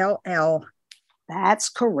ROLL. That's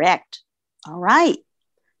correct. All right.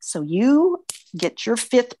 So you get your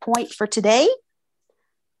 5th point for today.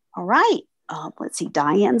 All right. Let's see.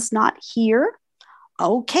 Diane's not here.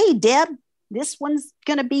 Okay, Deb, this one's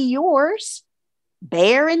going to be yours.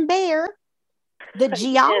 Bear and Bear. The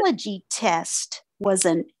geology test was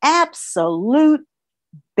an absolute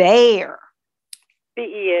bear.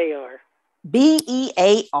 BEAR.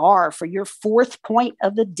 BEAR for your 4th point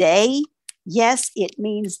of the day. Yes, it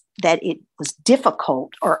means that it was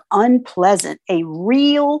difficult or unpleasant. A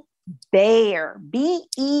real bear.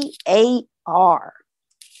 BEAR. All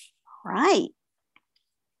right.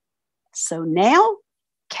 So now,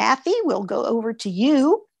 Kathy, we'll go over to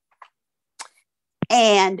you.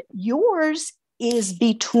 And yours is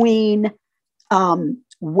between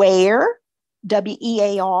where,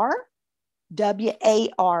 WEAR,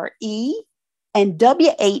 WARE, and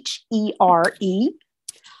WHERE.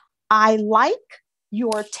 I like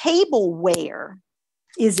your tableware.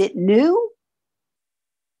 Is it new?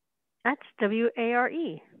 That's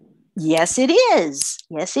WARE. Yes, it is.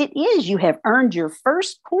 Yes, it is. You have earned your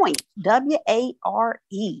 1st point. WARE.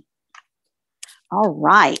 All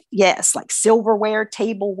right. Yes, like silverware,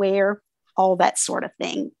 tableware, all that sort of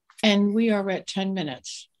thing. And we are at 10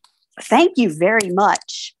 minutes. Thank you very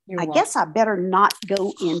much. You're I welcome. guess I better not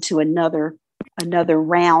go into another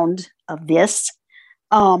round of this.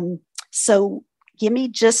 So give me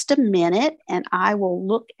just a minute and I will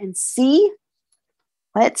look and see.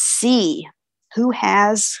 Let's see who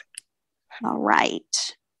has. All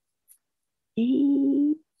right.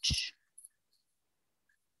 Each.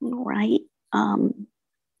 All right.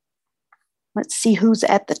 Let's see who's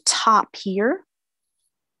at the top here.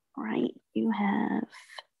 All right. You have.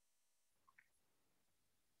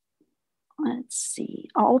 Let's see.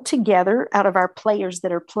 All together, out of our players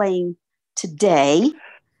that are playing today,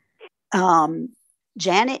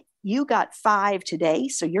 Janet, you got 5 today,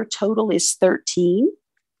 so your total is 13.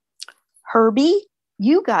 Herbie,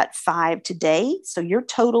 you got 5 today, so your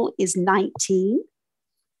total is 19.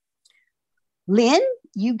 Lynn,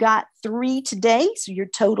 you got 3 today, so your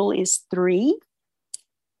total is 3.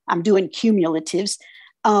 I'm doing cumulatives.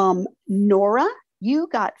 Nora, you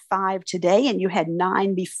got 5 today, and you had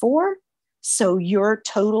 9 before. So your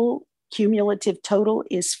total, cumulative total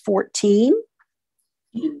is 14.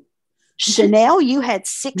 Chanel, you had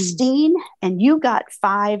 16 and you got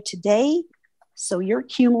 5 today. So your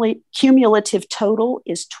cumulative total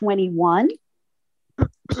is 21.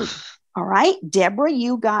 All right. Deborah,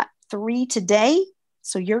 you got 3 today.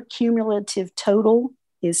 So your cumulative total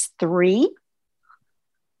is 3.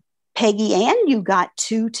 Peggy Ann, you got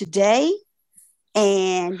 2 today.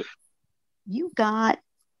 And you got,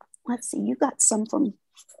 let's see, you got some from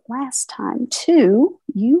last time too.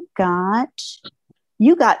 You got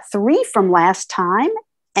 3 from last time,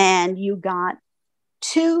 and you got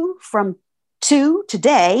 2 from 2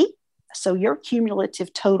 today. So your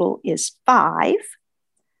cumulative total is 5.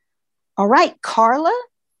 All right, Carla,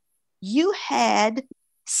 you had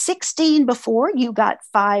 16 before. You got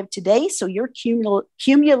 5 today. So your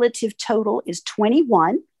cumulative total is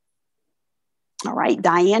 21. All right,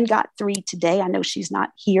 Diane got 3 today. I know she's not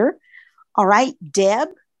here. All right, Deb,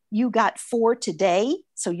 you got 4 today.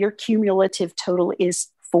 So your cumulative total is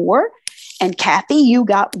 4. And Kathy, you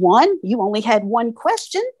got 1. You only had 1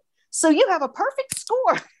 question. So you have a perfect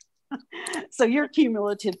score. So your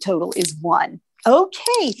cumulative total is 1.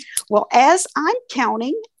 Okay, well, as I'm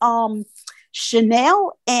counting,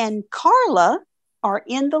 Chanel and Carla are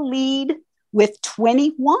in the lead with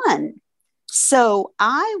 21. So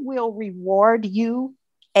I will reward you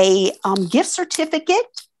a gift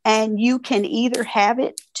certificate, and you can either have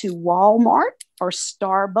it to Walmart or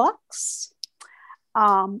Starbucks.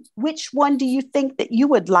 Which one do you think that you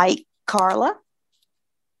would like, Carla?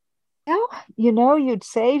 Well, you'd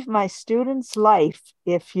save my students' life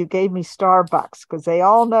if you gave me Starbucks, because they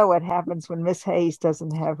all know what happens when Miss Hayes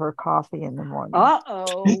doesn't have her coffee in the morning.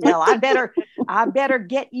 Uh-oh. Well, I better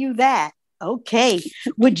get you that. Okay.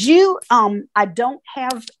 Would you, I don't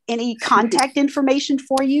have any contact information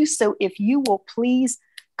for you. So if you will please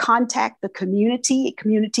contact the community at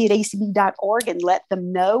acb.org and let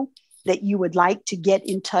them know that you would like to get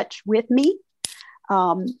in touch with me.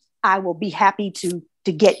 I will be happy to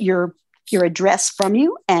get your address from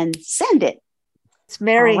you and send it. It's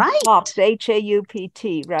Mary Haupt, Haupt,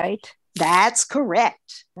 right? That's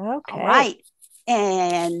correct. Okay. All right.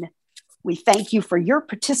 And we thank you for your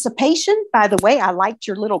participation. By the way, I liked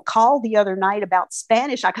your little call the other night about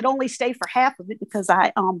Spanish. I could only stay for half of it because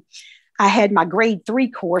I had my grade 3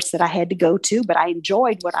 course that I had to go to, but I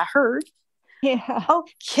enjoyed what I heard. Yeah.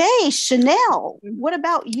 Okay, Chanel, what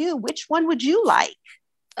about you? Which one would you like?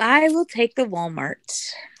 I will take the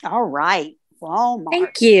Walmart. All right. Walmart.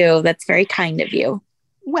 Thank you. That's very kind of you.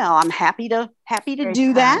 Well, I'm happy to Very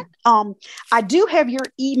do that. kind. I do have your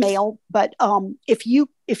email, but if you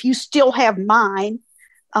still have mine,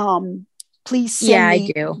 please send I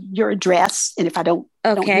me do. your address, and if I don't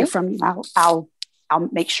hear from you, I'll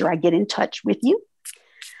make sure I get in touch with you.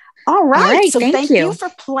 All right. So thank you for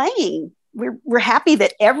playing. We're happy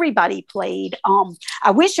that everybody played.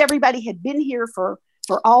 I wish everybody had been here for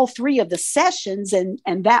all three of the sessions, and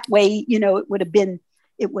that way, it would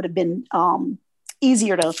have been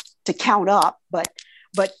easier to count up. But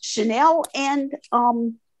Chanel and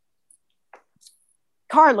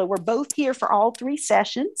Carla were both here for all three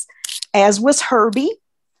sessions, as was Herbie,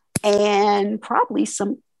 and probably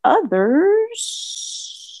some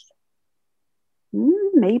others.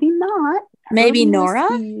 Maybe not. Maybe Herbie Nora?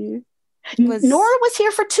 Nora was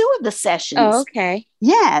here for 2 of the sessions. Oh, okay.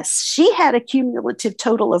 Yes, she had a cumulative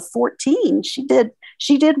total of 14. She did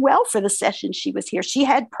well for the session she was here. She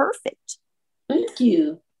had perfect. Thank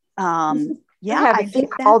you. Yeah, I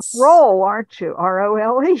think that's roll, aren't you?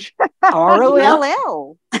 ROLE.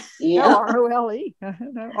 ROLL. Yeah. No, ROLE.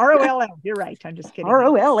 No, ROLL. You're right. I'm just kidding.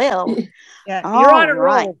 ROLL. Yeah, All you're on a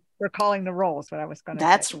right. roll. We're calling the rolls. What I was going to say.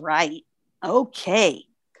 That's right. Okay.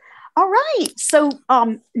 All right. So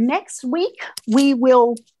next week we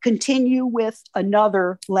will continue with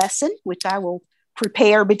another lesson, which I will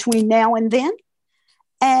prepare between now and then.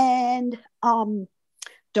 And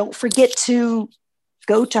don't forget to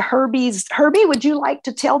go to Herbie's. Herbie, would you like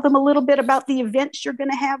to tell them a little bit about the events you're going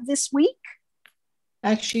to have this week?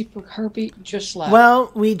 Actually, Herbie just left.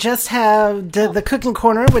 Well, we just have the cooking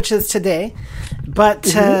corner, which is today.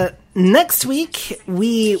 But next week,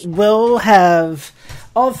 we will have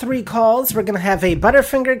all 3 calls. We're going to have a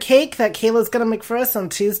Butterfinger cake that Kayla's going to make for us on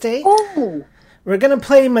Tuesday. Oh. We're going to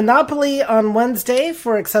play Monopoly on Wednesday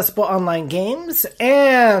for accessible online games.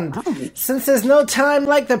 And since there's no time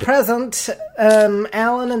like the present,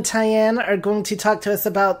 Alan and Tyann are going to talk to us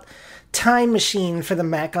about Time Machine for the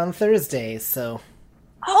Mac on Thursday. So,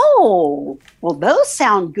 oh, well, those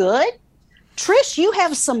sound good. Trish, you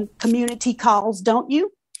have some community calls, don't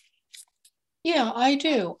you? Yeah, I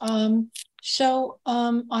do. So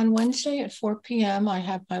on Wednesday at 4 p.m., I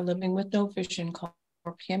have my Living with No Vision call,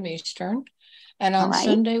 4 p.m. Eastern. And on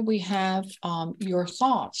Sunday, we have Your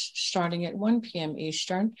Thoughts starting at 1 p.m.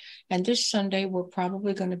 Eastern. And this Sunday, we're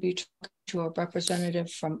probably going to be talking to a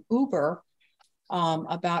representative from Uber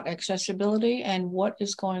about accessibility and what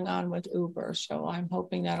is going on with Uber. So I'm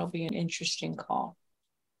hoping that'll be an interesting call.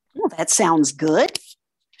 Well, that sounds good.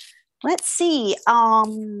 Let's see.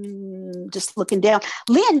 Just looking down.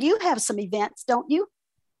 Lynn, you have some events, don't you?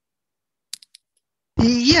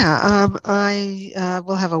 Yeah, I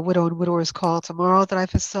will have a widow and widowers call tomorrow that I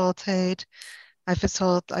facilitate. I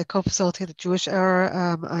co-facilitate the Jewish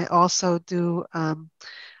Hour. I also do a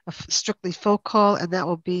strictly folk call, and that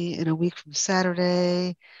will be in a week from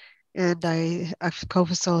Saturday. And I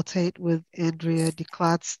co-facilitate with Andrea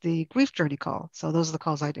DeClatz the Grief Journey call. So those are the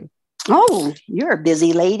calls I do. Oh, you're a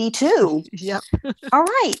busy lady too. Yep. All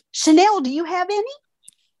right. Chanel, do you have any?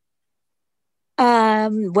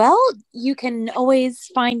 Well, you can always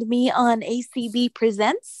find me on ACB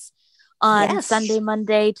Presents on Sunday,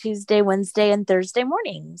 Monday, Tuesday, Wednesday, and Thursday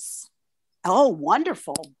mornings. Oh,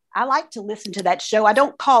 wonderful. I like to listen to that show. I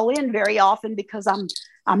don't call in very often because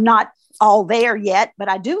I'm not all there yet, but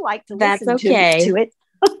I do like to listen to it.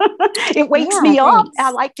 It wakes me up. I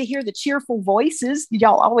like to hear the cheerful voices.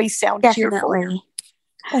 Y'all always sound cheerful.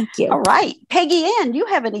 Thank you. All right. Peggy Ann, you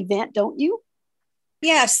have an event, don't you?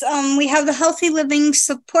 Yes, we have the Healthy Living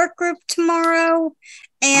Support Group tomorrow,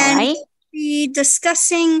 and we'll be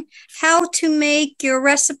discussing how to make your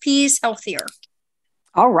recipes healthier.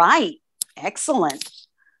 All right. Excellent.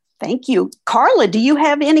 Thank you. Carla, do you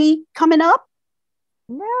have any coming up?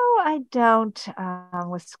 No, I don't.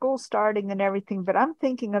 With school starting and everything, but I'm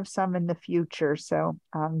thinking of some in the future. So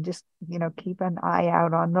just, keep an eye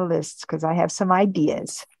out on the lists because I have some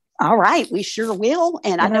ideas. All right. We sure will.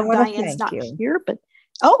 And I know Diane's not here, but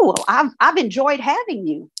I've enjoyed having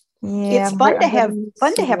you. Yeah, it's fun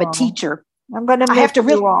to have a teacher. I'm going to miss I have to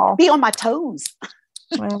really you all. be on my toes.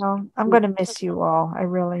 Well, I'm going to miss you all. I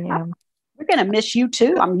really am. We're going to miss you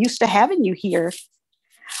too. I'm used to having you here.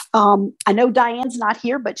 I know Diane's not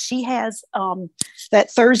here, but she has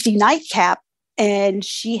that Thursday nightcap, and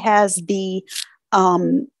she has the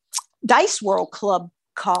Dice World Club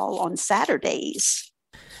call on Saturdays.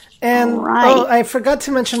 And I forgot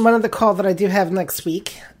to mention one of the call that I do have next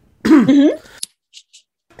week.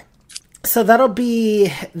 So that'll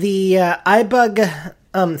be the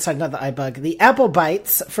iBug. Sorry, not the iBug. The Apple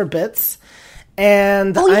Bites for Bits.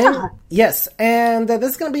 And yes, and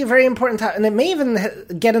this is going to be a very important topic, and it may even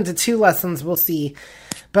get into 2 lessons, we'll see.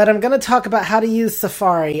 But I'm going to talk about how to use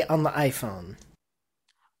Safari on the iPhone.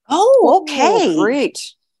 Oh, okay.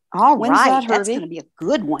 Great. All When's right. that, That's Herbie? going to be a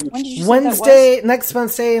good one. When did you say that was? Next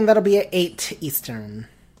Wednesday, and that'll be at 8 Eastern.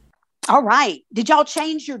 All right. Did y'all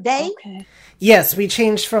change your day? Okay. Yes, we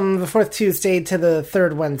changed from the 4th Tuesday to the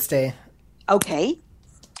 3rd Wednesday. Okay.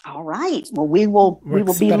 All right. Well, we will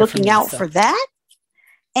be looking out for that.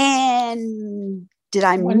 And did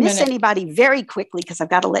I miss anybody very quickly? Because I've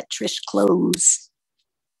got to let Trish close.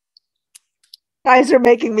 Guys are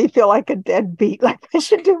making me feel like a deadbeat, like I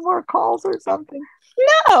should do more calls or something.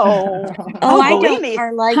 No. I don't.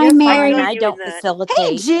 Carla, Hi, you're Mary. fine. I don't facilitate.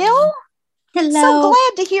 Hey, Jill. Hello. So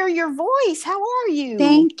glad to hear your voice. How are you?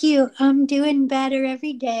 Thank you. I'm doing better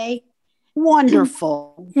every day.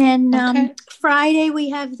 Wonderful. And Friday we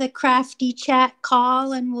have the crafty chat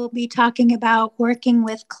call, and we'll be talking about working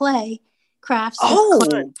with clay, crafts.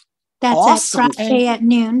 Oh, that's awesome. at Friday at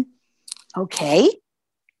noon. Okay.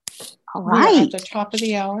 All We're right. at the top of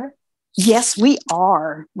the hour. Yes, we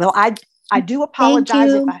are. Well, I do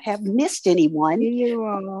apologize if I have missed anyone.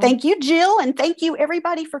 Thank you, Jill, and thank you,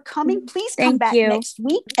 everybody, for coming. Please come back next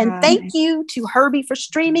week. And thank you to Herbie for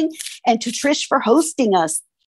streaming and to Trish for hosting us.